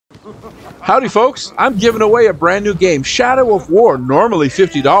Howdy folks, I'm giving away a brand new game, Shadow of War, normally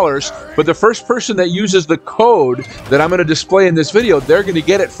 $50, but the first person that uses the code that I'm going to display in this video, they're going to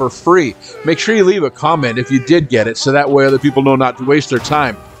get it for free. Make sure you leave a comment if you did get it, so that way other people know not to waste their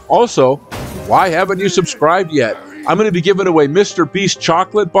time. Also, why haven't you subscribed yet? I'm going to be giving away Mr. Beast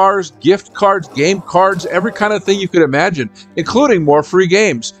chocolate bars, gift cards, game cards, every kind of thing you could imagine, including more free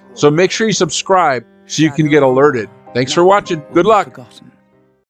games. So make sure you subscribe so you can get alerted. Thanks for watching. Good luck.